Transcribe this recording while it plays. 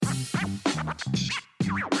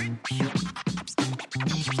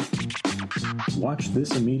Watch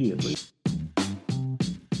this immediately.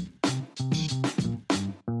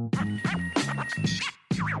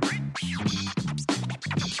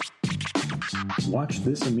 Watch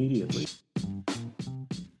this immediately.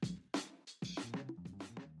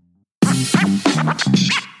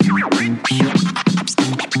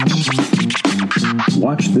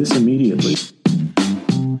 Watch this immediately.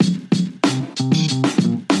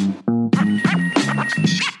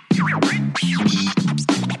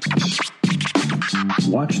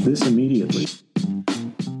 Watch this immediately.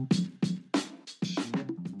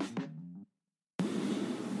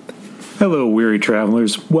 Hello, weary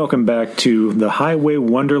travelers. Welcome back to the highway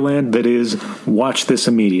wonderland that is Watch This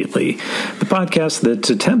Immediately, the podcast that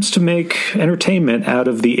attempts to make entertainment out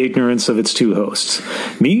of the ignorance of its two hosts.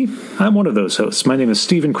 Me, I'm one of those hosts. My name is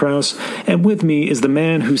Stephen Krause, and with me is the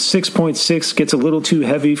man whose 6.6 gets a little too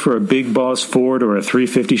heavy for a Big Boss Ford or a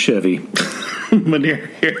 350 Chevy. Manir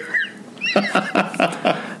here.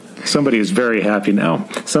 Somebody is very happy now.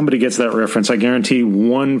 Somebody gets that reference. I guarantee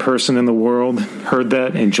one person in the world heard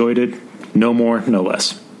that, enjoyed it. No more, no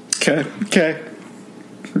less. Okay.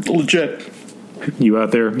 Legit. You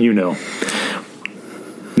out there, you know.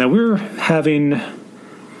 Now, we're having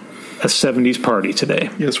a 70s party today.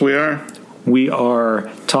 Yes, we are. We are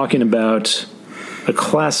talking about a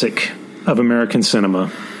classic of American cinema.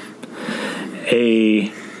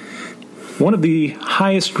 One of the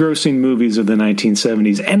highest grossing movies of the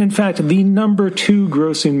 1970s, and in fact, the number 2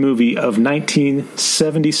 grossing movie of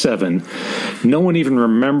 1977. No one even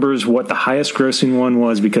remembers what the highest grossing one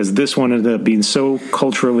was because this one ended up being so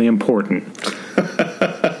culturally important.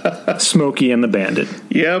 Smokey and the Bandit.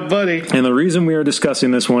 Yeah, buddy. And the reason we are discussing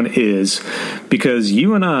this one is because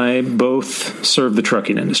you and I both serve the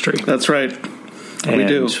trucking industry. That's right. We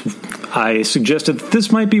do. I suggested that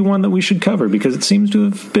this might be one that we should cover because it seems to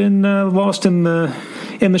have been lost in the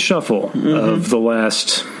shuffle of the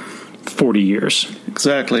last 40 years.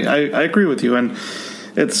 Exactly. I agree with you, and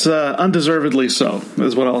it's undeservedly so,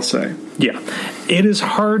 is what I'll say. Yeah. It is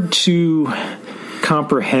hard to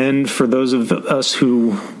comprehend for those of us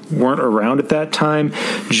who weren't around at that time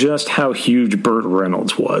just how huge Burt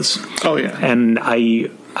Reynolds was. Oh, yeah. And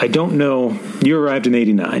I don't know. You arrived in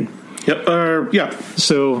 89. Yep. Yeah.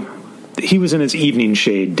 So he was in his evening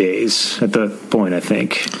shade days at the point, I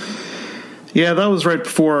think. Yeah, that was right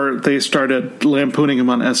before they started lampooning him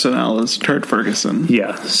on SNL as Turd Ferguson.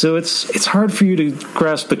 Yeah, so it's hard for you to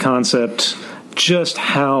grasp the concept just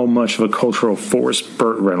how much of a cultural force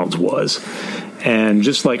Burt Reynolds was. And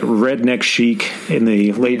just like redneck chic in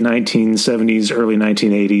the late 1970s, early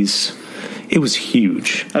 1980s, it was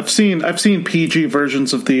huge. I've seen PG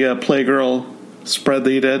versions of the Playgirl spread that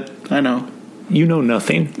he did. I know. You know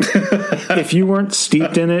nothing. If you weren't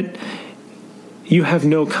steeped in it, you have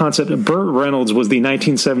no concept. Burt Reynolds was the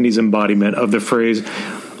 1970s embodiment of the phrase,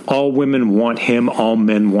 all women want him, all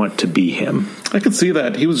men want to be him. I could see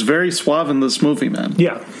that. He was very suave in this movie, man.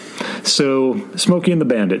 Yeah. So, Smokey and the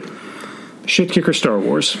Bandit. Shit kicker Star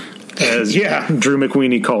Wars, as Drew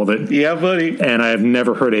McWeeny called it. Yeah, buddy. And I have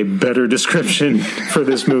never heard a better description for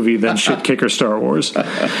this movie than Shit kicker Star Wars.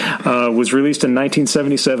 Was released in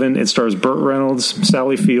 1977. It stars Burt Reynolds,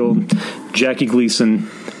 Sally Field, Jackie Gleason,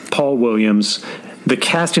 Paul Williams. The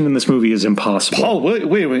casting in this movie is impossible. Paul,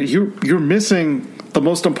 wait. You're missing the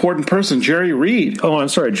most important person, Jerry Reed. Oh, I'm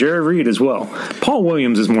sorry, Jerry Reed as well. Paul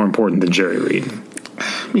Williams is more important than Jerry Reed.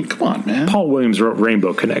 I mean, come on, man. Paul Williams wrote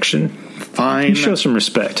Rainbow Connection. Fine. You show some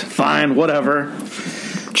respect. Fine, whatever.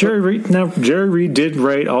 Jerry Reed did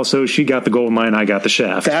write also She Got the Gold Mine, I Got the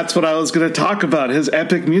Shaft. That's what I was going to talk about, his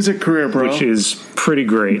epic music career, bro. Which is pretty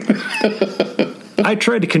great. I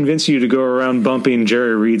tried to convince you to go around bumping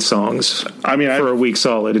Jerry Reed songs for a week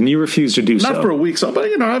solid, and you refused to do so. Not for a week solid,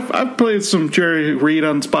 but, I've played some Jerry Reed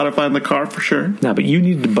on Spotify in the car for sure. No, but you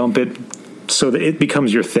need to bump it so that it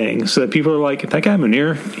becomes your thing, so that people are like, that guy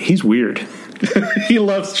Munir, he's weird. He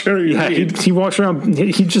loves Jerry Reed. He walks around,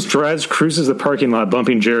 he just cruises the parking lot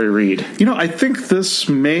bumping Jerry Reed. I think this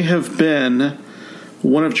may have been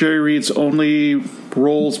one of Jerry Reed's only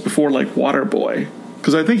roles before, Waterboy.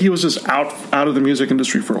 Because I think he was just out of the music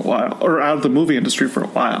industry for a while, or out of the movie industry for a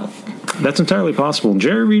while. That's entirely possible.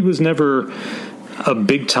 Jerry Reed was never a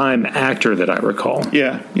big-time actor that I recall.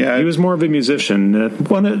 Yeah. He was more of a musician.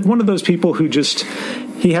 One of those people who just...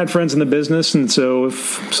 He had friends in the business, and so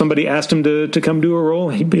if somebody asked him to come do a role,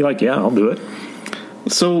 he'd be like, yeah, I'll do it.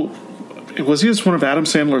 So, was he just one of Adam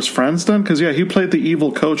Sandler's friends then? Because, yeah, he played the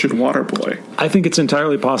evil coach in Waterboy. I think it's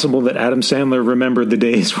entirely possible that Adam Sandler remembered the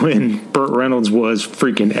days when Burt Reynolds was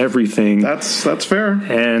freaking everything. That's fair.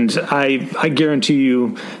 And I guarantee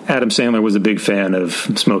you Adam Sandler was a big fan of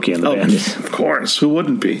Smokey and the Bandit. Of course. Who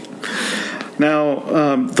wouldn't be?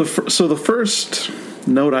 Now, the first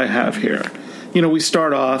note I have here, we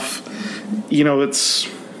start off, it's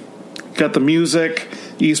got the music,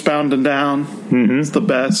 Eastbound and Down. Mm-hmm. It's the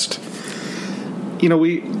best.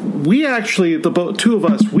 We actually, the two of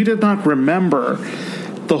us, we did not remember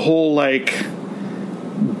the whole,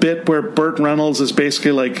 bit where Burt Reynolds is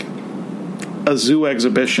basically, a zoo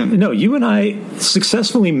exhibition. No, you and I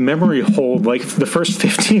successfully memory hold, the first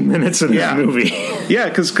 15 minutes of this movie. Yeah,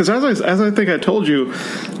 because as I think I told you,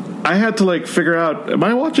 I had to, figure out, am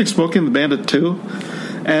I watching Smokey and the Bandit too?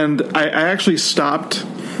 And I actually stopped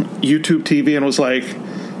YouTube TV and was like,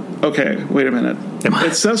 okay, wait a minute.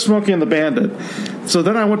 It says Smokey and the Bandit. So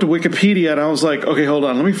then I went to Wikipedia and I was like, okay, hold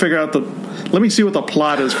on. Let me see what the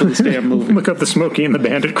plot is for this damn movie. Look up the Smokey and the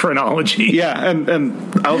Bandit chronology. Yeah, and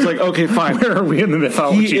I was like, okay, fine. Where are we in the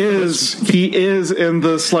mythology? He is in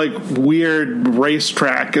this weird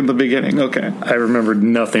racetrack in the beginning. Okay. I remembered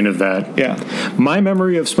nothing of that. Yeah. My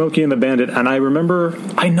memory of Smokey and the Bandit, and I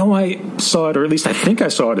know I saw it, or at least I think I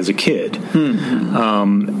saw it as a kid.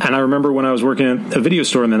 Mm-hmm. And I remember when I was working at a video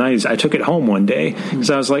store in the 90s, I took it home one day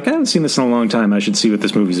because I was like, I haven't seen this in a long time. I should see what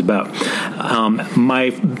this movie's about. My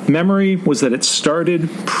memory was that it started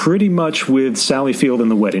pretty much with Sally Field in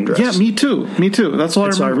the wedding dress. Yeah, me too. That's all I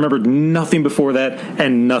remember. So I remembered nothing before that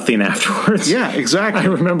and nothing afterwards. Yeah, exactly. I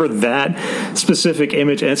remember that specific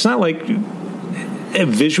image, and it's not like a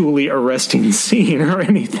visually arresting scene or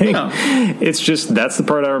anything. No. It's just, that's the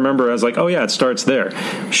part I remember. I was like, oh yeah, it starts there.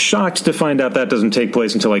 Shocked to find out that doesn't take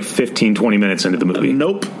place until 15, 20 minutes into the movie.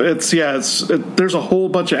 Nope. There's a whole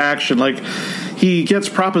bunch of action. He gets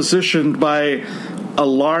propositioned by a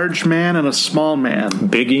large man and a small man.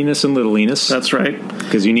 Big Enos and Little Enos. That's right.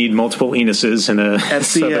 Because you need multiple Enoses in a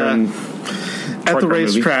southern at the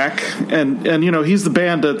racetrack. And he's the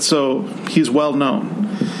bandit, so he's well known.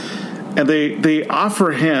 And they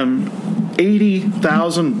offer him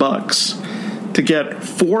 $80,000 to get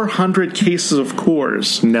 400 cases of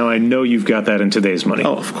Coors. Now I know you've got that in today's money.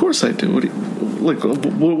 Oh, of course I do.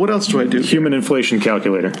 What else do I do? Human inflation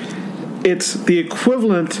calculator. It's the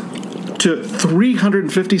equivalent to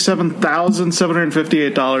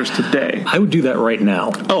 $357,758 today. I would do that right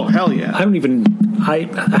now. Oh, hell yeah. I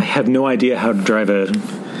have no idea how to drive a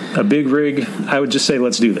big rig. I would just say,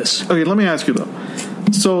 let's do this. Okay, let me ask you, though.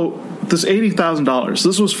 So this $80,000,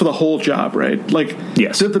 this was for the whole job, right?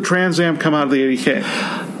 Yes. Did the Trans Am come out of the $80K?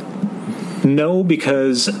 No,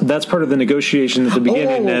 because that's part of the negotiation at the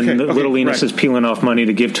beginning, and Little Enos is peeling off money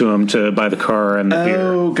to give to him to buy the car and the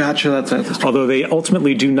beer. Oh, gotcha. That's although they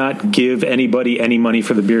ultimately do not give anybody any money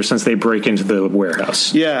for the beer since they break into the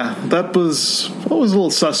warehouse. Yeah, that was a little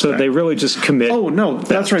suspect. So they really just commit. Oh, no,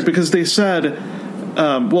 that's right, because they said,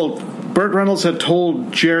 Burt Reynolds had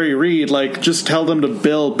told Jerry Reed, just tell them to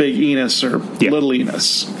bill Big Enos or Little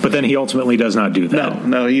Enos. But then he ultimately does not do that.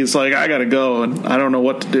 No, he's like, I gotta go, and I don't know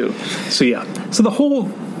what to do. So, yeah. So the whole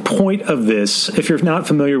point of this, if you're not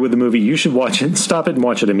familiar with the movie, you should watch it, stop it and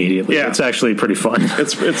watch it immediately. Yeah. It's actually pretty fun.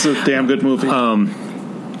 It's a damn good movie.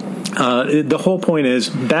 The whole point is,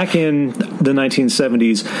 back in the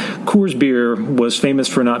 1970s, Coors beer was famous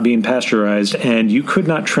for not being pasteurized, and you could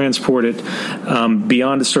not transport it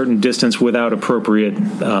beyond a certain distance without appropriate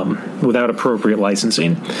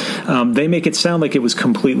licensing. They make it sound like it was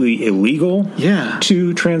completely illegal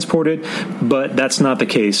to transport it, but that's not the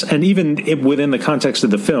case. And even within the context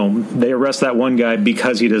of the film, they arrest that one guy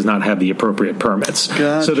because he does not have the appropriate permits.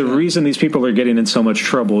 Gotcha. So the reason these people are getting in so much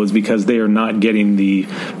trouble is because they are not getting the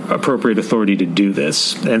appropriate authority to do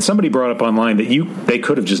this. And somebody brought up online that they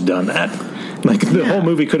could have just done that. The whole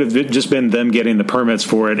movie could have just been them getting the permits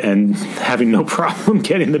for it and having no problem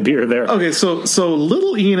getting the beer there. Okay, so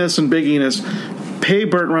Little Enos and Big Enos pay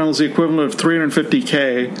Burt Reynolds the equivalent of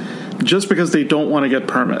 $350K just because they don't want to get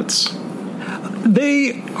permits.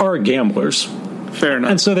 They are gamblers. Fair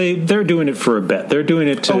enough. And so they're doing it for a bet. They're doing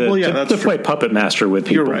it to play puppet master with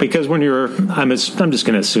people. You're right. Because when I'm just going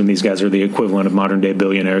to assume these guys are the equivalent of modern day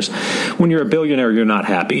billionaires. When you're a billionaire, you're not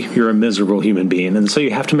happy. You're a miserable human being, and so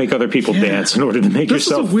you have to make other people dance in order to make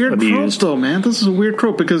yourself abused. This is a weird trope, though, man. This is a weird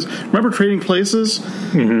trope because remember Trading Places?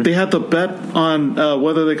 Mm-hmm. They had the bet on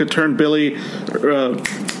whether they could turn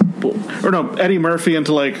Eddie Murphy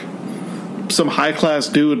into some high class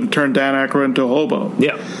dude and turn Dan Aykroyd into a hobo.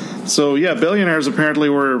 Yeah. So, yeah, billionaires apparently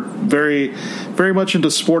were very, very much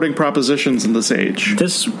into sporting propositions in this age.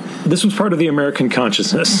 This was part of the American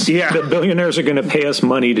consciousness. Yeah. That billionaires are going to pay us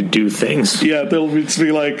money to do things. Yeah, they'll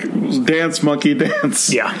be like, dance, monkey,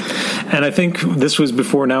 dance. Yeah. And I think this was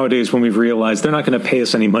before nowadays when we've realized they're not going to pay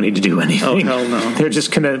us any money to do anything. Oh, hell no. They're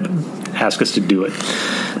just going to ask us to do it.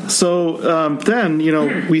 So then,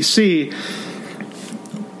 we see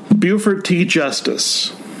Buford T.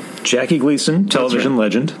 Justice. Jackie Gleason, television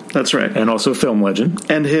legend. That's right. And also film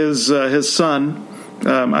legend. And his son,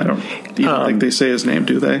 I don't even think they say his name,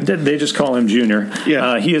 do they? They just call him Junior.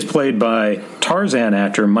 Yeah. He is played by Tarzan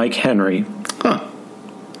actor Mike Henry. Huh.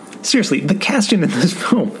 Seriously, the casting in this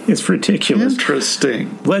film is ridiculous.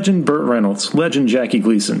 Interesting. Legend Burt Reynolds, legend Jackie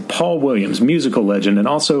Gleason, Paul Williams, musical legend, and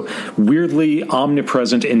also weirdly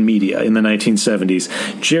omnipresent in media in the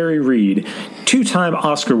 1970s, Jerry Reed, two-time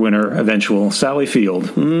Oscar winner, eventual Sally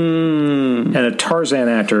Field, and a Tarzan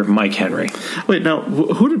actor, Mike Henry. Wait, now,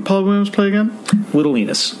 who did Paul Williams play again? Little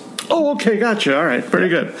Enos. Oh, okay, gotcha. All right, very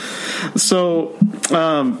good. So,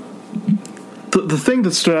 the thing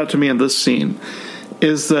that stood out to me in this scene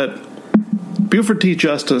is that Buford T.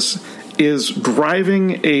 Justice is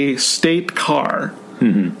driving a state car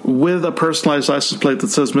with a personalized license plate that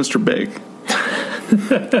says Mr. Big.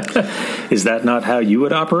 Is that not how you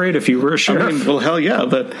would operate if you were a sheriff? I mean, well, hell yeah,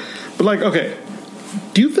 but like, okay.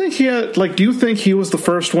 Do you think he was the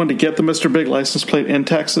first one to get the Mr. Big license plate in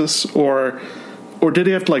Texas, or did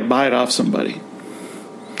he have to buy it off somebody?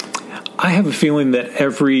 I have a feeling that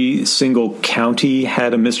every single county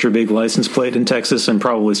had a Mr. Big license plate in Texas and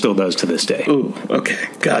probably still does to this day. Ooh, okay,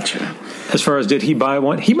 gotcha. As far as did he buy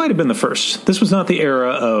one, he might have been the first. This was not the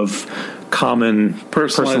era of common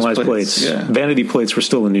personalized plates. Yeah. Vanity plates were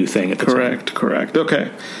still a new thing at the time. Correct. Okay.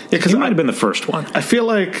 Yeah, because he might have been the first one. I feel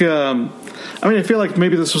like, I feel like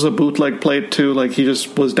maybe this was a bootleg plate too. Like he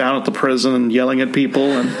just was down at the prison and yelling at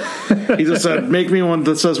people, and he just said, "Make me one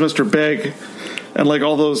that says Mr. Big." And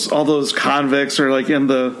all those convicts are in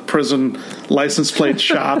the prison license plate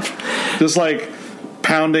shop, just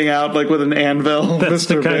pounding out with an anvil. That's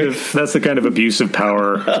Mr. Big. That's the kind of abuse of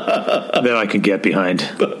power that I could get behind.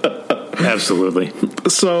 Absolutely.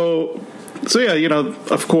 So yeah,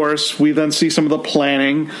 of course, we then see some of the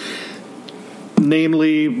planning,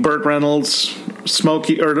 namely Burt Reynolds,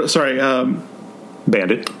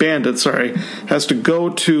 Bandit, has to go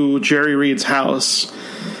to Jerry Reed's house.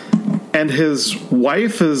 And his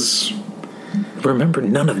wife is... Remember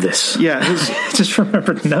none of this. Yeah. Just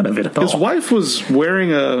remembered none of it at all. His wife was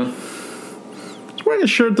wearing a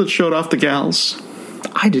shirt that showed off the gals.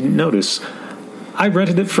 I didn't notice. I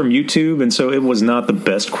rented it from YouTube, and so it was not the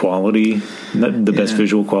best quality, the best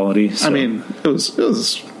visual quality. So. I mean, it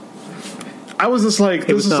was... I was just like...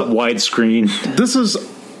 It was not widescreen.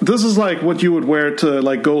 This is like what you would wear to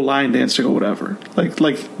go line dancing or whatever. Like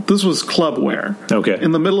this was club wear. Okay.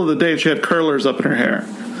 In the middle of the day, she had curlers up in her hair.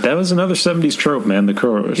 That was another 70s trope, man, the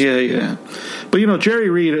curlers. Yeah. But Jerry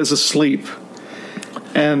Reed is asleep.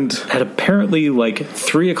 And at apparently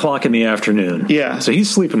 3:00 in the afternoon. Yeah. So he's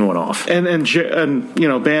sleeping one off. And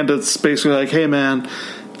Bandit's basically like, "Hey man,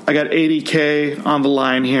 I got $80K on the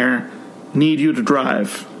line here. Need you to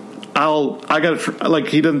drive.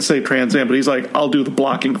 He didn't say Trans Am, but he's like, I'll do the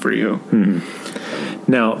blocking for you."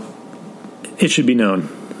 Mm-hmm. Now, it should be known,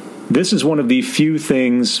 this is one of the few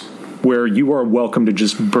things where you are welcome to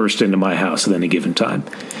just burst into my house at any given time.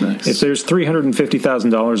 Nice. If there's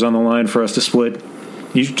 $350,000 on the line for us to split,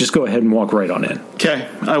 you just go ahead and walk right on in. Okay,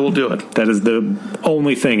 I will do it. That is the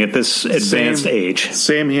only thing at this advanced age.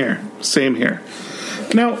 Same here.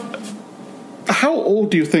 Now, how old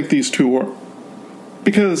do you think these two were?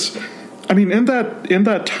 Because, in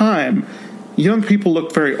that time, young people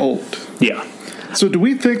look very old. Yeah. So do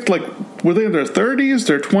we think, were they in their 30s,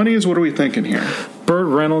 their 20s? What are we thinking here? Burt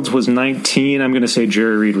Reynolds was 19. I'm going to say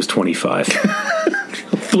Jerry Reed was 25.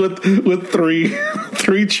 with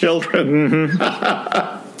three children.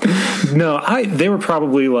 Mm-hmm. No, they were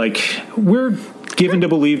probably we're given to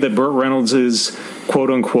believe that Burt Reynolds is,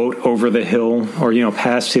 quote-unquote, over the hill or,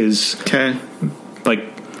 past his... Okay.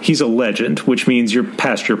 He's a legend, which means you're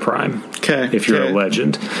past your prime. Okay. If you're a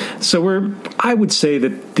legend. So I would say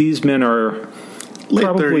that these men are late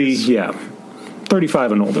probably 30s.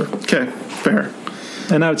 35 and older. Okay, fair.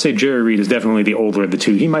 And I would say Jerry Reed is definitely the older of the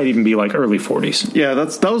two. He might even be early 40s. Yeah,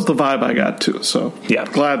 that was the vibe I got too. So yeah,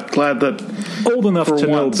 glad that old enough to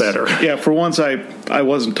know better. Yeah, for once I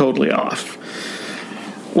wasn't totally off.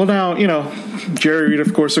 Well, now, Jerry Reed,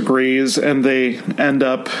 of course, agrees, and they end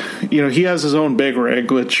up, he has his own big rig,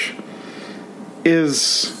 which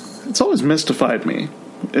it's always mystified me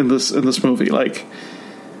in this movie.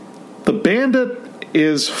 The Bandit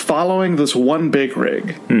is following this one big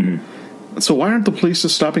rig. Mm-hmm. So why aren't the police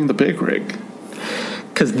just stopping the big rig?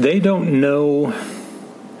 Because they don't know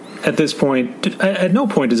at this point. At no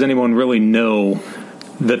point does anyone really know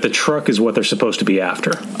that the truck is what they're supposed to be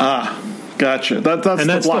after. Gotcha. That's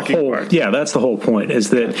the blocking whole part. Yeah, that's the whole point. Is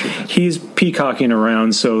that he's peacocking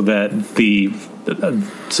around so that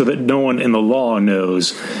no one in the law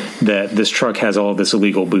knows that this truck has all this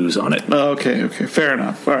illegal booze on it. Okay, fair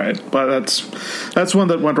enough. All right, but that's one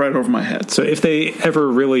that went right over my head. So if they ever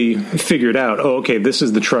really figured out, this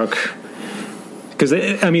is the truck. Because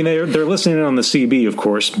they're listening in on the CB, of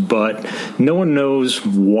course, but no one knows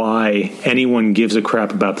why anyone gives a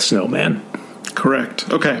crap about the snowman. Correct.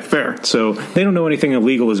 Okay, fair. So they don't know anything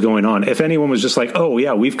illegal is going on. If anyone was just like,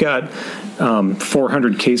 we've got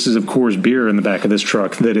 400 cases of Coors beer in the back of this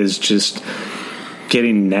truck that is just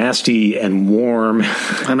getting nasty and warm.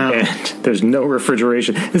 I know. And there's no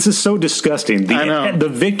refrigeration. This is so disgusting. I know. The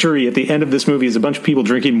victory at the end of this movie is a bunch of people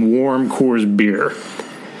drinking warm Coors beer.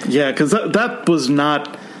 Yeah, because that was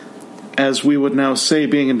not, as we would now say,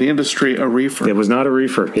 being in the industry, a reefer. It was not a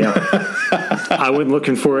reefer, yeah. I went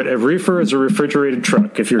looking for it. A reefer is a refrigerated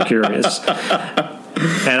truck, if you're curious.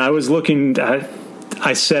 And I was looking,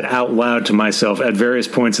 I said out loud to myself at various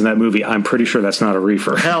points in that movie, I'm pretty sure that's not a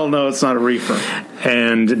reefer. Hell no, it's not a reefer.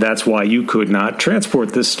 And that's why you could not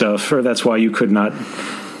transport this stuff, or that's why you could not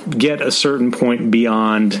get a certain point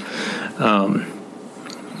beyond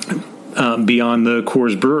the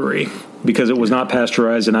Coors Brewery, because it was not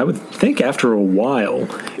pasteurized, and I would think after a while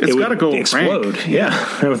it's got to go explode. rank. Yeah,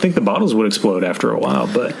 I would think the bottles would explode after a while.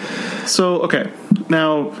 But so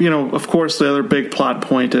now of course the other big plot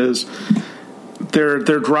point is they're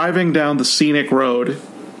driving down the scenic road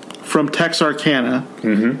from Texarkana,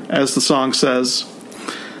 as the song says.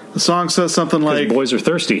 The song says something like, "Boys are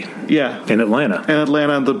thirsty." Yeah, in Atlanta.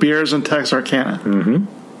 The beers in Texarkana.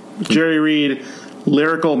 Mm-hmm. Jerry Reed,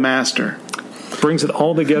 lyrical master. Brings it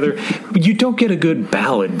all together. You don't get a good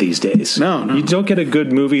ballad these days. No. You don't get a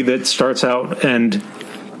good movie that starts out and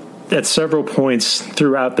at several points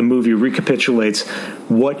throughout the movie recapitulates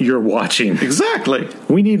what you're watching. Exactly.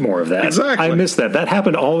 We need more of that. Exactly. I miss that. That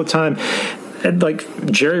happened all the time. And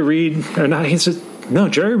Jerry Reed,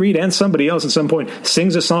 Jerry Reed and somebody else at some point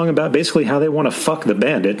sings a song about basically how they want to fuck the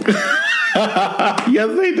Bandit.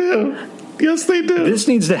 Yes, they do. Yes, they do. This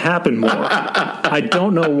needs to happen more. I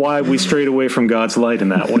don't know why we strayed away from God's light in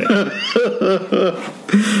that way.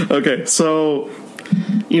 Okay, so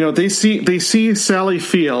they see Sally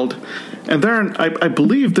Field, and I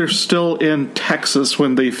believe they're still in Texas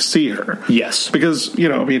when they see her. Yes, because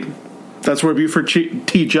that's where Buford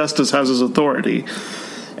T. Justice has his authority.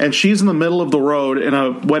 And she's in the middle of the road in a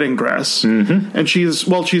wedding dress, and she's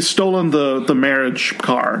stolen the marriage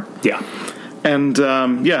car. Yeah. And,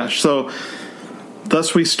 so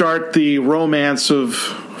thus we start the romance of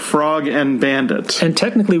Frog and Bandit. And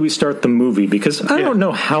technically we start the movie, because I don't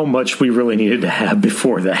know how much we really needed to have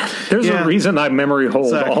before that. There's a reason I memory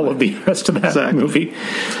hold all of the rest of that movie.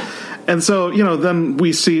 And so, then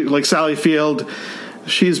we see, Sally Field,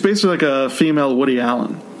 she's basically like a female Woody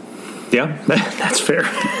Allen. Yeah, that's fair.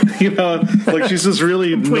 She's just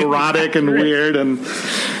really neurotic and weird, and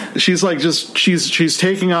she's she's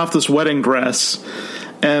taking off this wedding dress,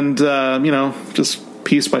 and just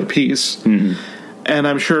piece by piece. Mm-hmm. And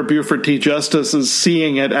I'm sure Buford T. Justice is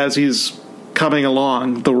seeing it as he's coming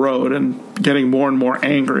along the road and getting more and more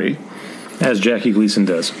angry, as Jackie Gleason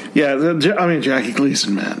does. Yeah, Jackie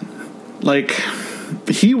Gleason, man,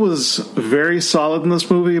 he was very solid in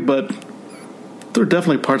this movie, but there are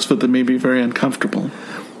definitely parts of it that made me very uncomfortable.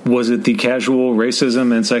 Was it the casual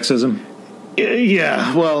racism and sexism?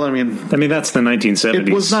 Yeah, well, that's the 1970s.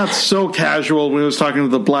 It was not so casual when he was talking to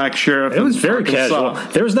the black sheriff. It was very casual.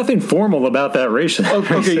 There was nothing formal about that racism.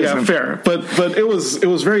 Okay, yeah, fair. But it was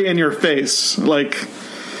very in your face.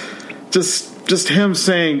 Just him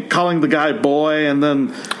calling the guy boy, and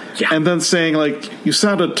then saying you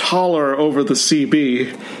sounded taller over the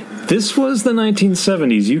CB. This was the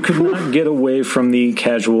 1970s. You could not get away from the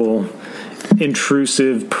casual,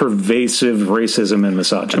 intrusive, pervasive racism and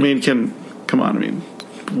misogyny. Come on.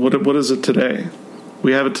 What is it today?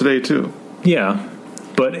 We have it today too. Yeah,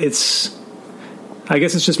 but I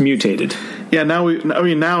guess it's just mutated. Yeah, now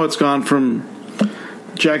it's gone from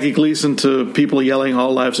Jackie Gleason to people yelling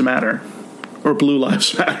 "All Lives Matter" or "Blue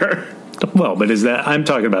Lives Matter." Well, but I'm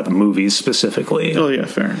talking about the movies specifically. Oh, yeah,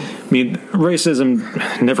 fair.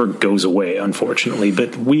 Racism never goes away, unfortunately,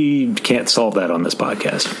 but we can't solve that on this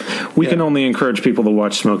podcast. We can only encourage people to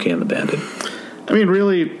watch Smokey and the Bandit.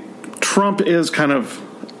 Really, Trump is kind of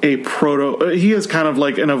he is kind of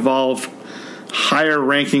like an evolved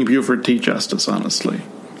higher-ranking Buford T. Justice, honestly.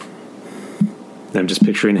 I'm just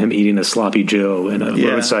picturing him eating a sloppy Joe in a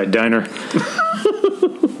roadside diner.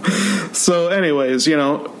 So anyways,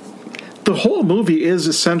 the whole movie is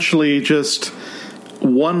essentially just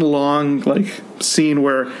one long scene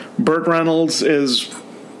where Burt Reynolds is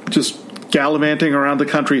just gallivanting around the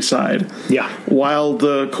countryside. Yeah. While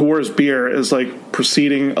the Coors beer is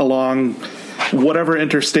proceeding along whatever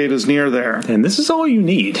interstate is near there. And this is all you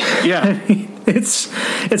need. Yeah.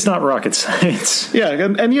 It's not rocket science. Yeah,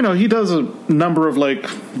 and he does a number of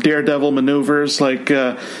daredevil maneuvers,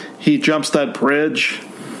 he jumps that bridge,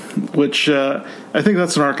 which I think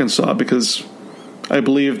that's in Arkansas, because I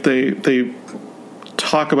believe they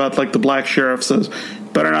talk about the black sheriff says,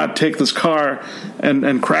 better not take this car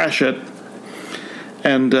and crash it.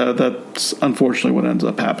 And that's unfortunately what ends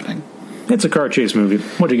up happening. It's a car chase movie.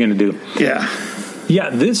 What are you going to do? Yeah. Yeah,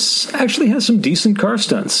 this actually has some decent car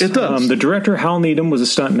stunts. It does. The director, Hal Needham, was a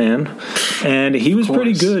stuntman, and he was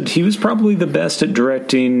pretty good. He was probably the best at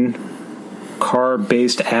directing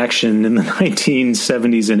car-based action in the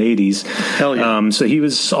 1970s and 80s. Hell yeah. So he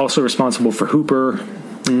was also responsible for Hooper,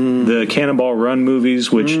 the Cannonball Run movies,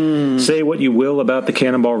 which say what you will about the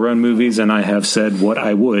Cannonball Run movies, and I have said what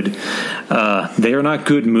I would. They are not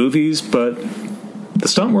good movies, but the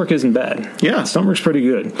stunt work isn't bad. Yeah. The stunt work's pretty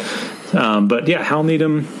good. But yeah, Hal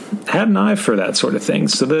Needham had an eye for that sort of thing.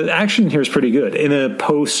 So the action here is pretty good. In a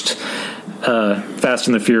post Fast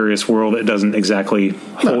and the Furious world, it doesn't exactly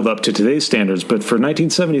hold up to today's standards. But for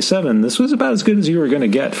 1977, this was about as good as you were going to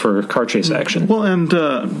get for car chase action. Well, and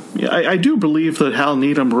I do believe that Hal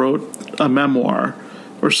Needham wrote a memoir,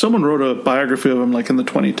 or someone wrote a biography of him in the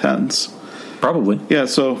 2010s. Probably. Yeah,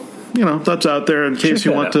 so that's out there in case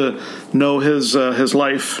you want to know his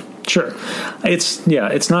life. Sure.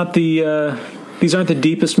 It's not the these aren't the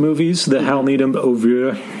deepest movies, the Hal Needham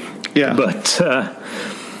oeuvre. Yeah. But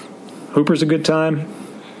Hooper's a good time.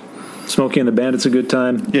 Smokey and the Bandit's a good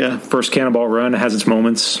time. Yeah. First Cannonball Run has its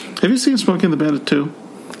moments. Have you seen Smokey and the Bandit 2?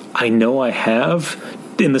 I know I have,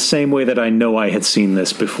 in the same way that I know I had seen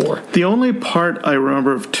this before. The only part I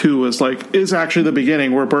remember of 2 is actually the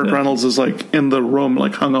beginning where Burt Reynolds is in the room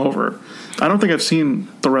hungover. I don't think I've seen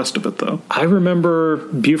the rest of it though. I remember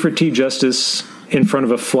Buford T. Justice in front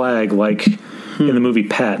of a flag in the movie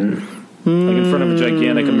Patton. In front of a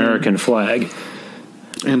gigantic American flag.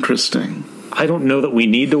 Interesting. I don't know that we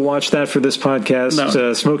need to watch that for this podcast.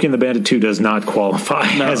 No. Smokey and the Bandit 2 does not qualify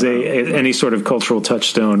as any sort of cultural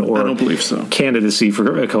touchstone or I don't believe so. Candidacy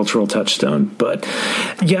for a cultural touchstone. But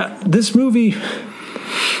yeah, this movie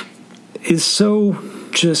is so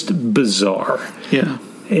just bizarre. Yeah.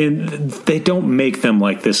 And they don't make them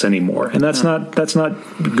like this anymore. And that's not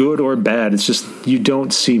good or bad. It's just you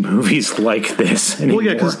don't see movies like this anymore. Well,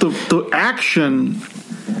 yeah, because the action,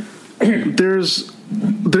 there's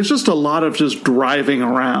just a lot of just driving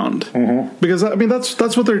around. Mm-hmm. Because,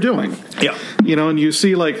 that's what they're doing. Yeah. And you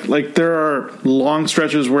see, there are long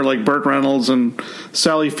stretches where, Burt Reynolds and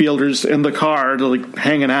Sally Fielders in the car,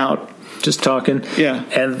 hanging out. Just talking. Yeah.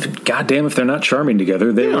 And goddamn if they're not charming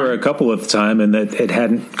together. They were a couple at the time, and that it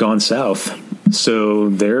hadn't gone south. So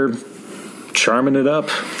they're charming it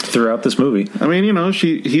up throughout this movie.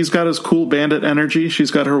 He's got his cool bandit energy.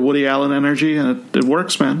 She's got her Woody Allen energy, and it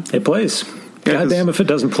works, man. It plays. Yeah, goddamn if it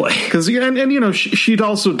doesn't play. Because she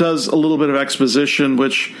also does a little bit of exposition,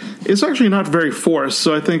 which is actually not very forced.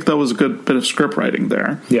 So I think that was a good bit of script writing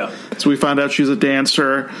there. Yeah. So we find out she's a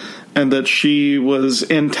dancer, and that she was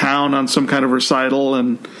in town on some kind of recital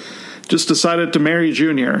and just decided to marry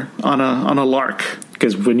Junior on a lark.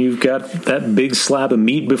 Because when you've got that big slab of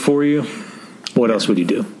meat before you, what else would you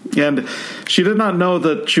do? And she did not know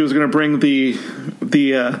that she was going to bring the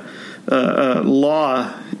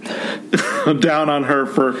law down on her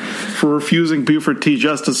for refusing Buford T.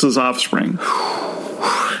 Justice's offspring.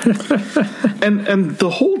 and the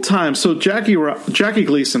whole time, so Jackie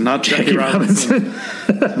Gleason, not Jackie Robinson.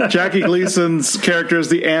 Jackie Gleason's character is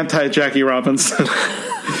the anti-Jackie Robinson.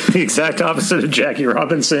 The exact opposite of Jackie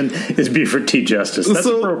Robinson is Buford T. Justice. That's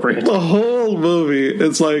appropriate. The whole movie,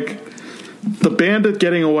 it's the bandit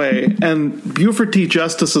getting away and Buford T.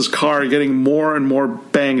 Justice's car getting more and more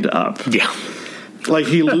banged up. Yeah.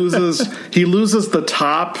 He loses the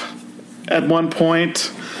top at one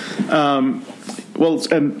point. And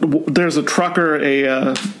there's a trucker,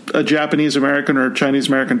 a Japanese American or Chinese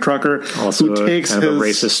American trucker, also who takes kind of a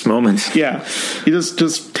racist moment. Yeah, he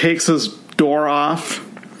just takes his door off,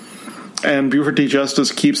 and Buford T.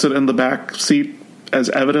 Justice keeps it in the back seat as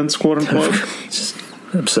evidence, quote unquote. Just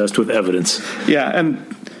obsessed with evidence. Yeah, and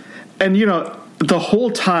the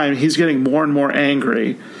whole time he's getting more and more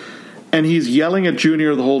angry, and he's yelling at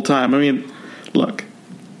Junior the whole time. look,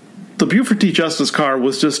 the Buford T. Justice car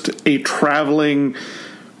was just a traveling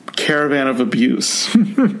caravan of abuse.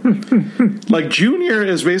 Like, Junior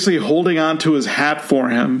is basically holding on to his hat for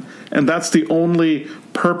him, and that's the only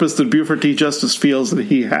purpose that Buford T. Justice feels that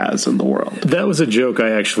he has in the world. That was a joke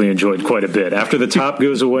I actually enjoyed quite a bit. After the top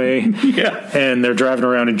goes away, and they're driving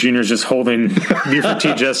around, and Junior's just holding Buford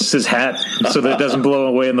T. Justice's hat so that it doesn't blow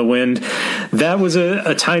away in the wind. That was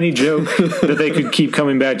a tiny joke that they could keep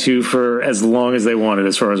coming back to for as long as they wanted,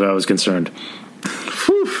 as far as I was concerned.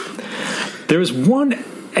 Whew. There was one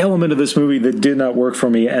element of this movie that did not work for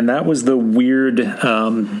me, and that was the weird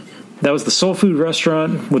that was the soul food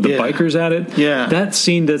restaurant with the bikers at it. That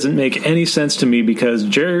scene doesn't make any sense to me, because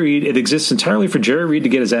Jerry Reed, it exists entirely for Jerry Reed to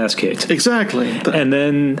get his ass kicked. Exactly. And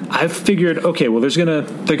then I figured, okay, well, they're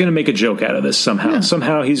gonna make a joke out of this somehow.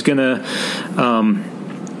 Somehow he's gonna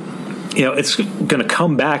it's going to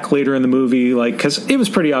come back later in the movie, like, because it was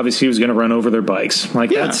pretty obvious he was going to run over their bikes. Like,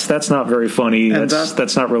 that's not very funny.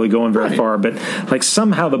 That's not really going very far. But, like,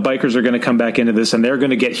 somehow the bikers are going to come back into this, and they're going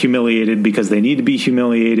to get humiliated because they need to be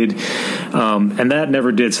humiliated. And that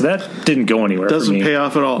never did. So that didn't go anywhere. Doesn't for me. Pay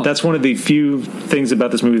off at all. That's one of the few things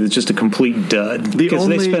about this movie that's just a complete dud. Because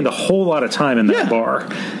they spend a whole lot of time in that bar.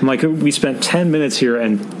 I'm like, we spent 10 minutes here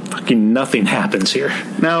and fucking nothing happens here.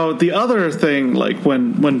 Now, the other thing, like,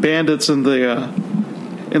 when Bandit's in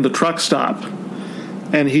the truck stop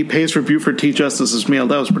and he pays for Buford T. Justice's meal,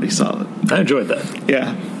 that was pretty solid. I enjoyed that. Yeah.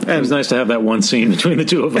 And it was nice to have that one scene between the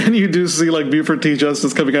two of them. And you do see, like, Buford T.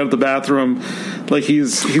 Justice coming out of the bathroom, like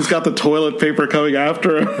he's got the toilet paper coming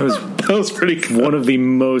after him. That was pretty cool. One of the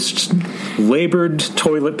most labored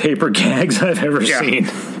toilet paper gags I've ever seen.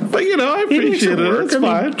 But, I appreciate it. It's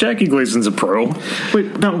fine. Jackie Gleason's a pro.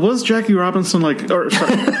 Wait, now, was Jackie Robinson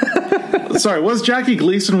was Jackie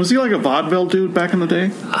Gleason, was he like a vaudeville dude back in the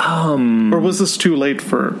day? Or was this too late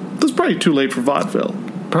for... This is probably too late for vaudeville.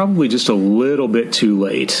 Probably just a little bit too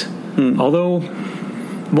late. Although,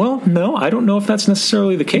 well, no, I don't know if that's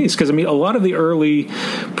necessarily the case. Because, I mean, a lot of the early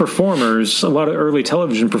performers, a lot of early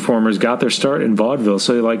television performers got their start in vaudeville.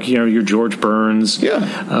 So, like, your George Burns,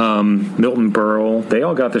 Milton Berle, they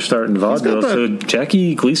all got their start in vaudeville. So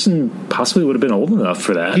Jackie Gleason possibly would have been old enough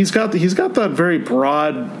for that. He's got that very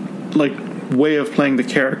broad, like, way of playing the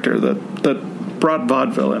character that brought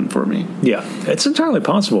vaudeville in for me. Yeah, it's entirely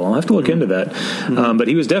possible. I'll have to look into that. But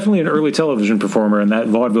he was definitely an early television performer, and that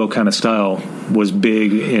vaudeville kind of style was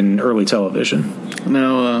big in early television.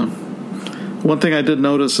 Now, one thing I did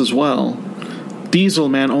notice as well, Diesel,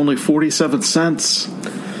 man, only 47 cents.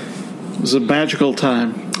 It was a magical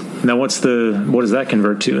time. Now, what does that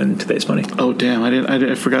convert to in today's money? Oh, damn,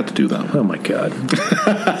 I forgot to do that. Oh, my God.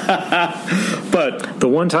 But the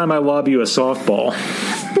one time I lob you a softball...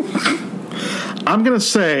 I'm going to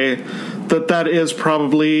say that is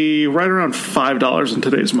probably right around $5 in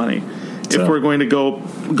today's money. If we're going to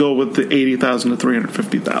go with the 80,000 to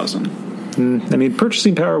 350,000. I mean,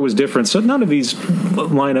 purchasing power was different, so none of these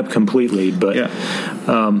line up completely. But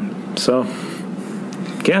so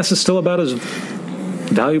gas is still about as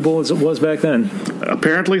valuable as it was back then.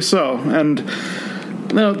 Apparently so. And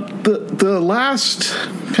now the last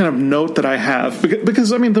kind of note that I have,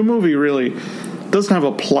 because I mean the movie really doesn't have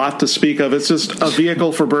a plot to speak of. It's just a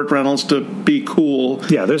vehicle for Burt Reynolds to be cool.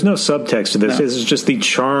 Yeah, there's no subtext to this. No. This is just the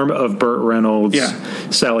charm of Burt Reynolds,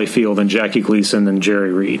 Sally Field, and Jackie Gleason, and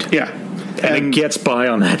Jerry Reed. Yeah. And it gets by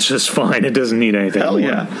on that just fine. It doesn't need anything more.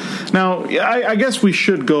 Yeah. Now, I guess we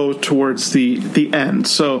should go towards the end.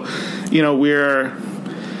 So,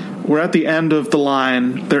 we're at the end of the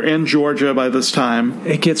line. They're in Georgia by this time.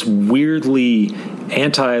 It gets weirdly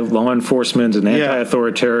anti-law enforcement and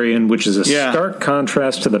anti-authoritarian, which is a stark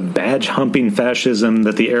contrast to the badge-humping fascism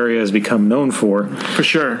that the area has become known for. For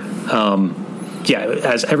sure.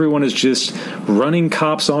 As everyone is just running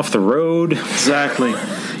cops off the road. Exactly.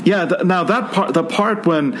 Yeah. Now that part, the part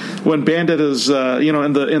when Bandit is,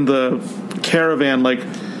 in the caravan, like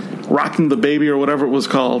rocking the baby or whatever it was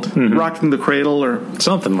called, rocking the cradle or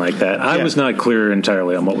something like that. I was not clear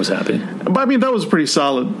entirely on what was happening. But I mean, that was a pretty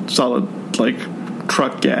solid, like,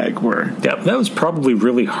 truck gag where that was probably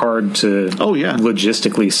really hard to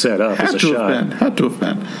logistically set up as a shot. Had to have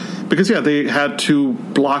been because they had to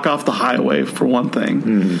block off the highway for one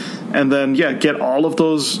thing, and then get all of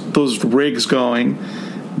those rigs going.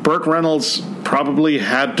 Burt Reynolds probably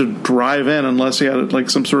had to drive in unless he had like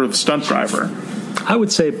some sort of stunt driver. I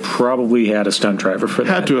would say probably had a stunt driver for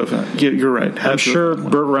that. Had to have. Yeah, you're right. I'm sure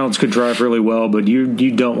Burt Reynolds could drive really well, but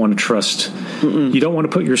you don't want to trust. You don't want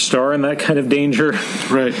to put your star in that kind of danger.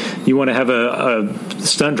 Right. You want to have a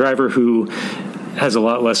stunt driver who has a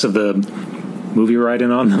lot less of the movie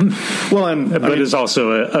writing on them. Well, but is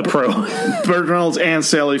also a pro. Burt Reynolds and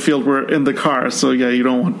Sally Field were in the car, so yeah, you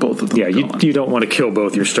don't want both of them. Yeah, you don't want to kill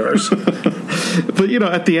both your stars. But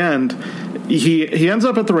at the end, he ends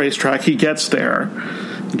up at the racetrack. He gets there.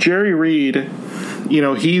 Jerry Reed,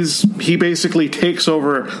 he basically takes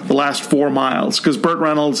over the last 4 miles because Burt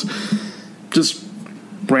Reynolds just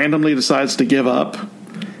randomly decides to give up.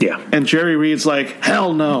 Yeah, and Jerry Reed's like,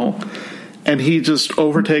 hell no. And he just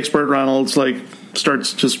overtakes Burt Reynolds,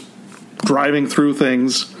 starts just driving through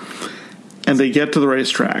things, and they get to the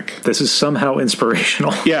racetrack. This is somehow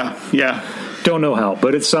inspirational. Yeah. Don't know how,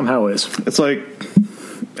 but it somehow is. It's like,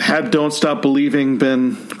 had Don't Stop Believing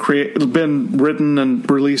been written and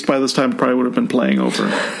released by this time, it probably would have been playing over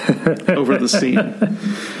the scene.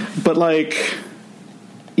 But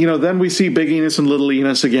then we see Big Enos and Little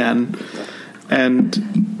Enos again,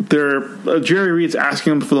 and Jerry Reed's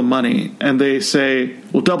asking them for the money, and they say,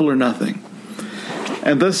 well, double or nothing.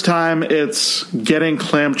 And this time it's getting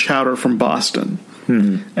clam chowder from Boston.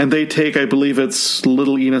 Mm-hmm. And they take, I believe it's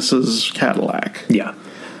Little Enos's Cadillac. Yeah.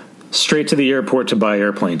 Straight to the airport to buy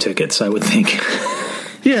airplane tickets, I would think.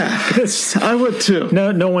 Yeah, I would too.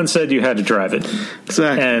 No one said you had to drive it.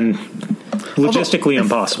 Exactly. And logistically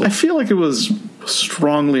impossible. I feel like it was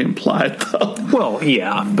strongly implied, though. Well,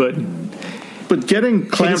 yeah, but getting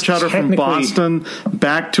clam chowder from Boston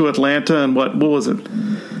back to Atlanta, and what was it?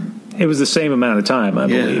 It was the same amount of time, I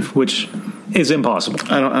believe, which is impossible.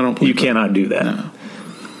 I don't believe you cannot do that. No.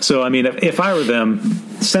 So, I mean, if I were them,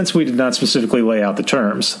 since we did not specifically lay out the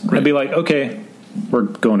terms, right, I'd be like, okay, we're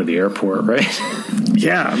going to the airport, right?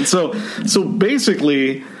 Yeah. So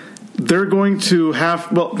basically, they're going to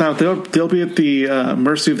have. Well, now they'll be at the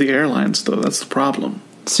mercy of the airlines, though. That's the problem.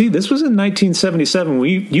 See, this was in 1977.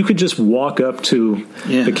 You could just walk up to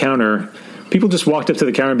the counter. People just walked up to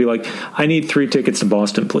the counter and be like, I need 3 tickets to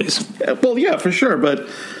Boston, please. Well, yeah, for sure. But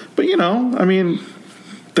I mean,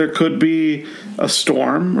 there could be a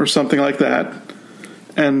storm or something like that.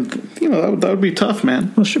 And, that would be tough,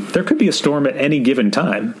 man. Well, sure. There could be a storm at any given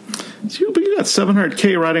time. But you got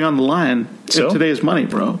 $700K riding on the line in today's money,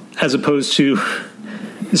 bro. As opposed to,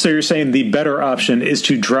 so you're saying the better option is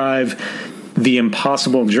to drive the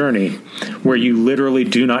impossible journey where you literally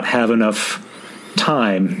do not have enough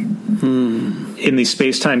time in the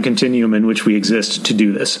space-time continuum in which we exist to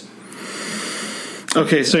do this.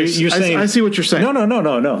 Okay, so you're saying... I see what you're saying.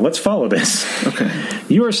 No. Let's follow this. Okay.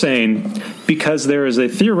 You are saying because there is a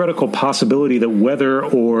theoretical possibility that weather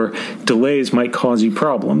or delays might cause you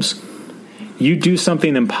problems, you do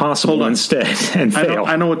something impossible instead and fail.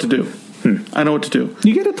 I know what to do. I know what to do.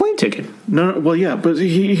 You get a plane ticket. No, well, yeah, but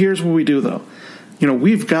here's what we do, though.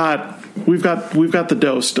 We've got the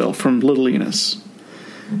dough still from Little Enos.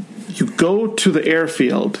 You go to the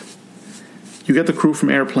airfield. You get the crew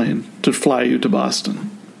from Airplane to fly you to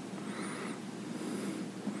Boston.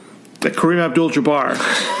 Kareem Abdul-Jabbar,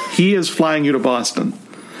 he is flying you to Boston.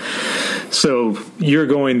 So you're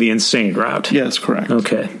going the insane route. Yes, correct.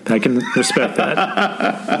 Okay, I can respect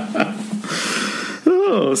that.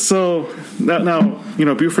 So now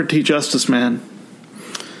Buford T. Justice, man.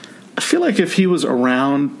 I feel like if he was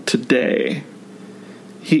around today,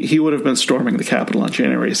 he would have been storming the Capitol on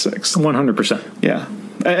January 6th. 100%. Yeah.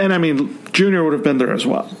 And I mean, Junior would have been there as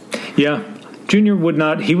well. Yeah. Junior would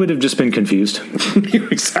not. He would have just been confused.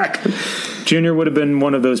 Exactly. Junior would have been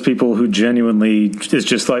one of those people who genuinely is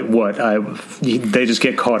just like, what? They just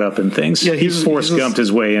get caught up in things. Yeah, he's Forrest Gumped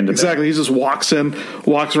his way into exactly. that. He just walks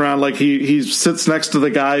around like he sits next to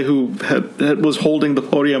the guy who was holding the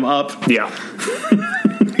podium up. Yeah.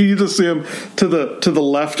 You just see him to the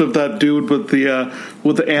left of that dude with the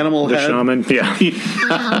animal head. The shaman. Yeah.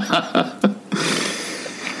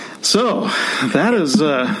 So that is,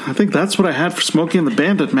 I think that's what I had for Smokey and the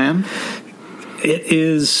Bandit, man. It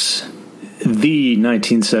is the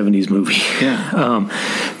 1970s movie. Yeah.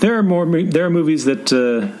 There are movies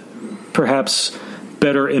that perhaps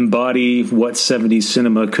better embody what 70s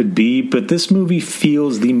cinema could be, but this movie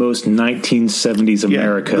feels the most 1970s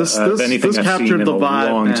America of anything I've seen in a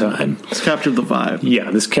long time. This captured the vibe. Yeah,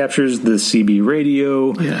 this captures the CB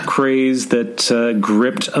radio craze that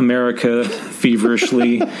gripped America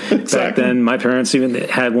feverishly. Exactly. Back then, my parents even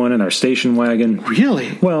had one in our station wagon.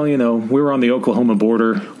 Really? Well, we were on the Oklahoma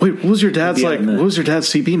border. Wait, what was your dad's What was your dad's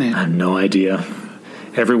CB name? I have no idea.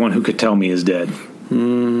 Everyone who could tell me is dead.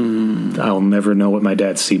 I'll never know what my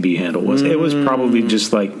dad's CB handle was. It was probably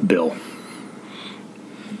just like Bill.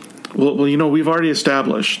 Well, we've already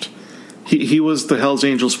established he was the Hells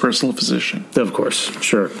Angels' personal physician. Of course,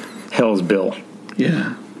 sure. Hell's Bill.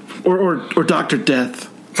 Yeah, or Dr. Death.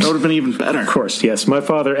 That would have been even better. Of course, yes. My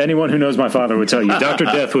father, anyone who knows my father would tell you, Dr.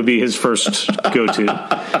 Death would be his first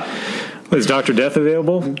go-to. Is Dr. Death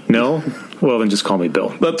available? No? Well, then just call me Bill.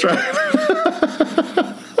 That's right.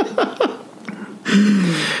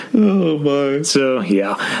 Oh, my. So,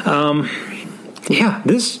 yeah.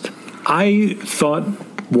 I thought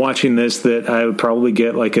watching this that I would probably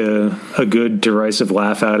get like a good derisive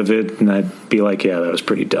laugh out of it, and I'd be like, yeah, that was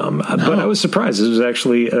pretty dumb. No. But I was surprised. This was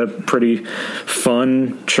actually a pretty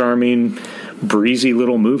fun, charming, breezy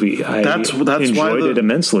little movie. That's enjoyed it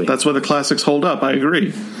immensely. That's why the classics hold up. I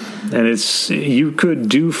agree. And you could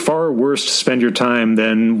do far worse to spend your time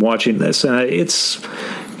than watching this. And it's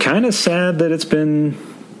kind of sad that it's been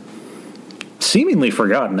seemingly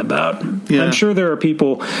forgotten about. Yeah. I'm sure there are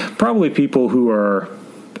probably people who are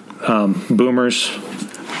boomers,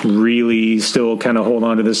 really still kind of hold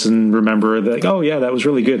on to this and remember that, oh, yeah, that was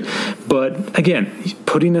really good. But again,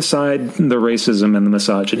 putting aside the racism and the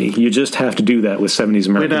misogyny, you just have to do that with 70s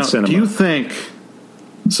American cinema. Do you think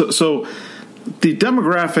so? The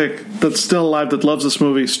demographic that's still alive that loves this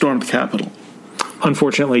movie stormed the Capitol.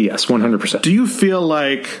 Unfortunately, yes, 100%. Do you feel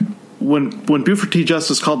like when Buford T.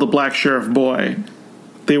 Justice called the black sheriff boy,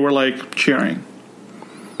 they were like cheering?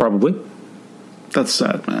 Probably. That's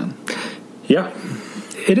sad, man. Yeah,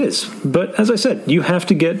 it is. But as I said, you have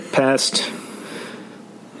to get past.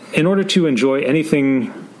 In order to enjoy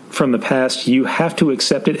anything from the past, you have to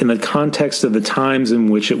accept it in the context of the times in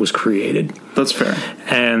which it was created. That's fair.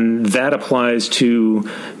 And that applies to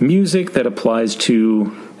music, that applies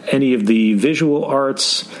to any of the visual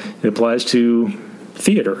arts, it applies to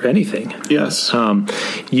theater, anything. Yes.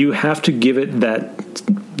 You have to give it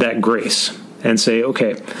that grace and say,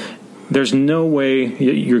 okay, there's no way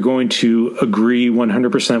you're going to agree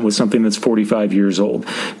 100% with something that's 45 years old,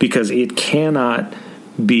 because it cannot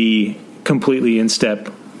be completely in step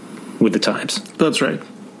with the times. That's right.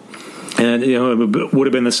 And, it would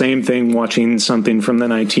have been the same thing watching something from the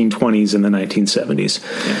 1920s and the 1970s.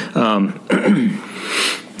 Yeah.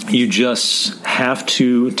 You just have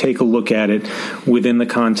to take a look at it within the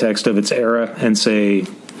context of its era and say,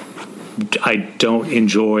 I don't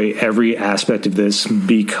enjoy every aspect of this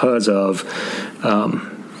because of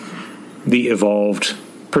the evolved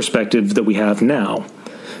perspective that we have now.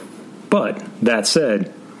 But that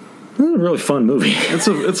said, it's a really fun movie. It's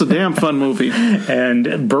a damn fun movie.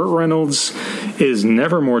 And Burt Reynolds is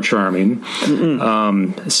never more charming.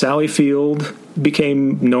 Sally Field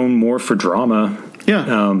became known more for drama.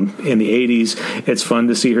 Yeah. In the 80s. It's fun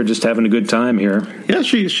to see her just having a good time here. Yeah,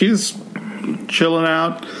 she's chilling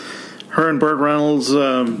out. Her and Burt Reynolds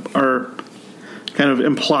are kind of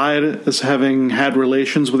implied as having had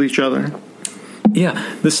relations with each other. Yeah,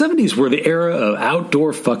 the 70s were the era of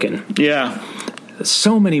outdoor fucking. Yeah.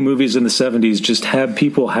 So many movies in the 70s just have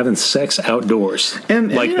people having sex outdoors.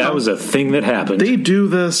 And that was a thing that happened. They do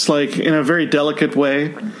this in a very delicate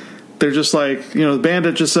way. They're just the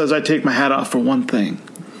Bandit just says, I take my hat off for one thing.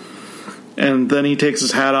 And then he takes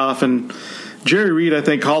his hat off, and Jerry Reed, I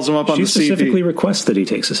think, calls him up on the CD. She specifically requests that he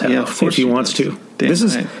takes his hat off if he wants to. This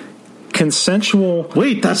is consensual.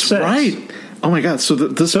 Wait, that's sex. Right. Oh my God! So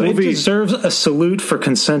this movie deserves a salute for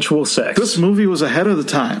consensual sex. This movie was ahead of the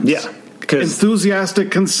times. Yeah,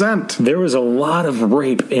 enthusiastic consent. There was a lot of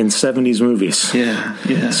rape in 70s movies. Yeah,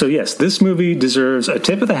 yeah. So yes, this movie deserves a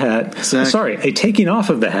tip of the hat. Exactly. Sorry, a taking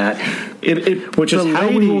off of the hat. Which is how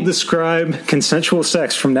we will describe consensual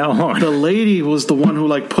sex from now on. The lady was the one who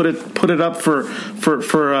put it up for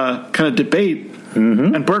kind of debate,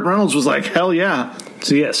 and Burt Reynolds was like, hell yeah.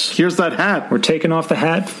 So yes, here's that hat. We're taking off the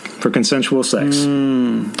hat for consensual sex.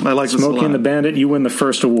 I like Smokey and the Bandit. You win the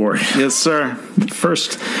first award. Yes, sir.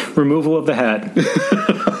 First removal of the hat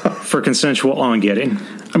for consensual on-getting.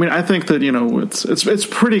 I mean, I think that it's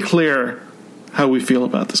pretty clear how we feel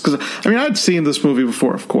about this, because I'd seen this movie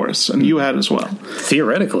before, of course, and you had as well,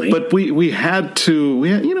 theoretically. But we had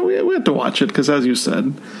to watch it because, as you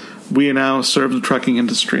said, we now serve the trucking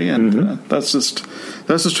industry, and that's just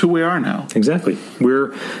who we are now. Exactly.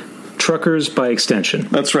 We're truckers by extension.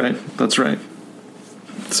 That's right.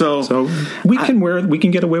 So we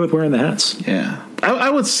can get away with wearing the hats. Yeah. I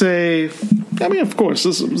would say, of course,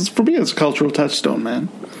 this for me it's a cultural touchstone, man.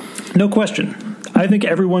 No question. I think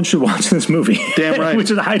everyone should watch this movie. Damn right.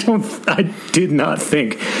 Which is, I did not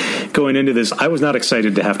think going into this. I was not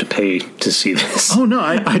excited to have to pay to see this. Oh, no.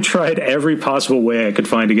 I tried every possible way I could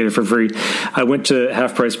find to get it for free. I went to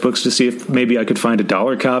Half Price Books to see if maybe I could find a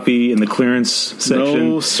 $1 copy in the clearance section.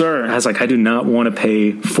 No, sir. I was like, I do not want to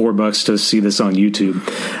pay $4 to see this on YouTube.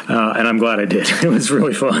 And I'm glad I did. It was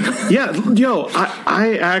really fun. Yeah.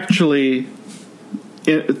 I actually...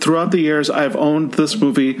 throughout the years, I've owned this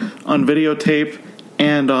movie on videotape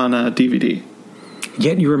and on DVD.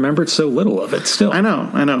 Yet you remembered so little of it still. I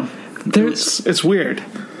know. It's weird.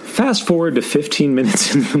 Fast forward to 15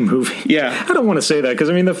 minutes into the movie. Yeah. I don't want to say that because,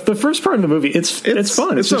 I mean, the first part of the movie, it's fun. It's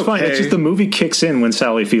just okay. fine. It's just the movie kicks in when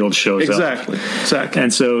Sally Field shows up. Exactly.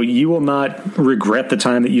 And so you will not regret the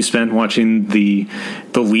time that you spent watching the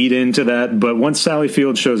lead into that. But once Sally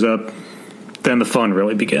Field shows up, then the fun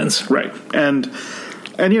really begins. Right. And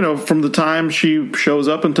from the time she shows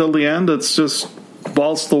up until the end, it's just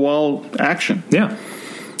balls-to-the-wall action. Yeah.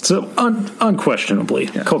 So unquestionably,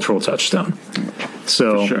 cultural touchstone.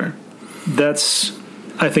 So for sure. That's,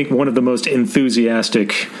 I think, one of the most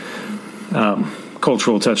enthusiastic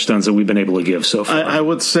cultural touchstones that we've been able to give so far. I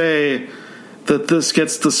would say that this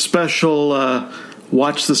gets the special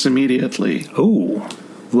watch this immediately. Ooh,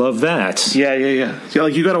 love that. Yeah.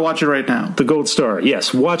 Like, you got to watch it right now. The gold star.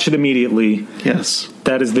 Yes, watch it immediately. Yes.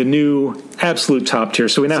 That is the new absolute top tier.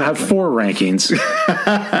 So we now have 4 rankings.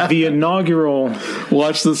 The inaugural...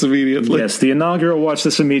 Watch this immediately. Yes, the inaugural watch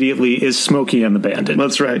this immediately is Smokey and the Bandit.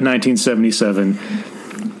 That's right. 1977.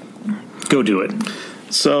 Go do it.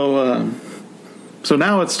 So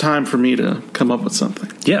now it's time for me to come up with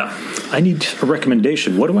something. Yeah. I need a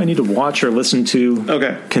recommendation. What do I need to watch or listen to?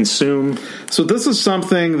 Consume? So this is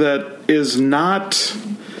something that is not...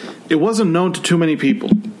 It wasn't known to too many people.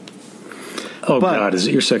 Oh, God. Is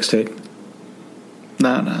it your sex tape?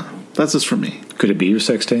 No. That's just for me. Could it be your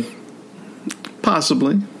sex tape?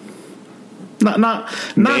 Possibly. Not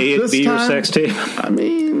May this it be time. Your sex tape? I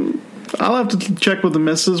mean, I'll have to check with the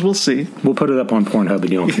missus. We'll see. We'll put it up on Pornhub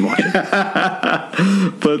and you can watch it.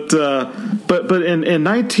 But in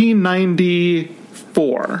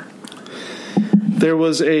 1994, there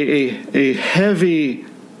was a heavy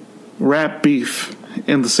rap beef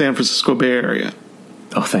in the San Francisco Bay Area.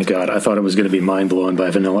 Oh, thank God. I thought it was going to be mind-blown by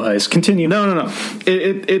Vanilla Ice. Continue. No.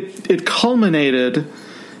 It culminated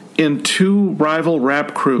in 2 rival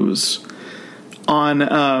rap crews on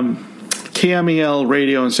KMEL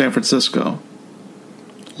radio in San Francisco,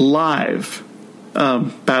 live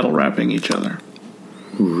battle rapping each other.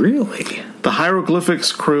 Really? The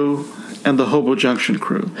Hieroglyphics crew and the Hobo Junction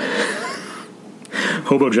crew.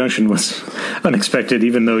 Hobo Junction was unexpected,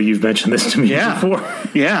 even though you've mentioned this to me before.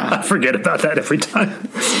 Yeah. I forget about that every time.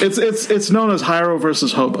 It's known as Hiero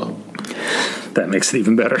versus Hobo. That makes it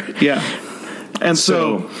even better. Yeah. And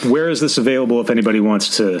so where is this available if anybody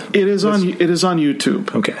wants to? It is on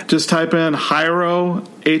YouTube. Okay. Just type in Hiero,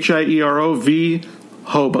 HIEROV,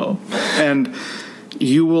 Hobo, and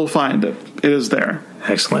you will find it. It is there.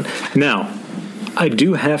 Excellent. Now, I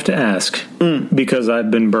do have to ask, because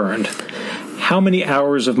I've been burned, how many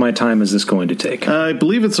hours of my time is this going to take? I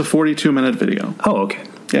believe it's a 42-minute video. Oh, okay.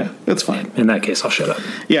 Yeah, that's fine. In that case, I'll shut up.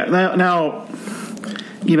 Yeah, now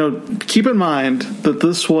keep in mind that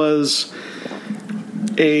this was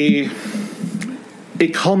a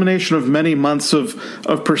culmination of many months of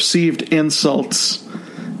perceived insults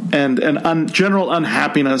and general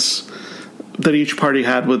unhappiness that each party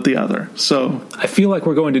had with the other. So I feel like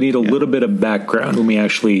we're going to need a little bit of background when we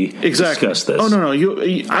actually discuss this. Oh, no.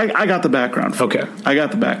 I got the background. Okay. I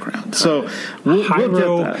got the background. So we'll get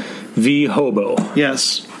that. V. Hobo.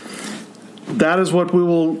 Yes. That is what we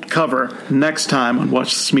will cover next time on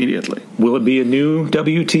Watch This Immediately. Will it be a new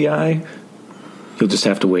WTI? You'll just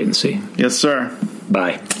have to wait and see. Yes, sir.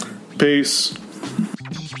 Bye. Peace.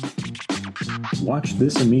 Watch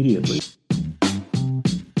This Immediately.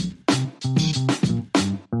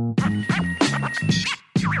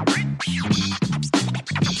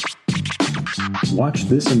 Watch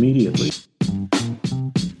This Immediately.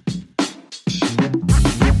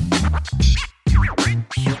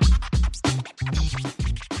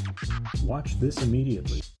 Watch This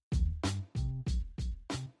Immediately.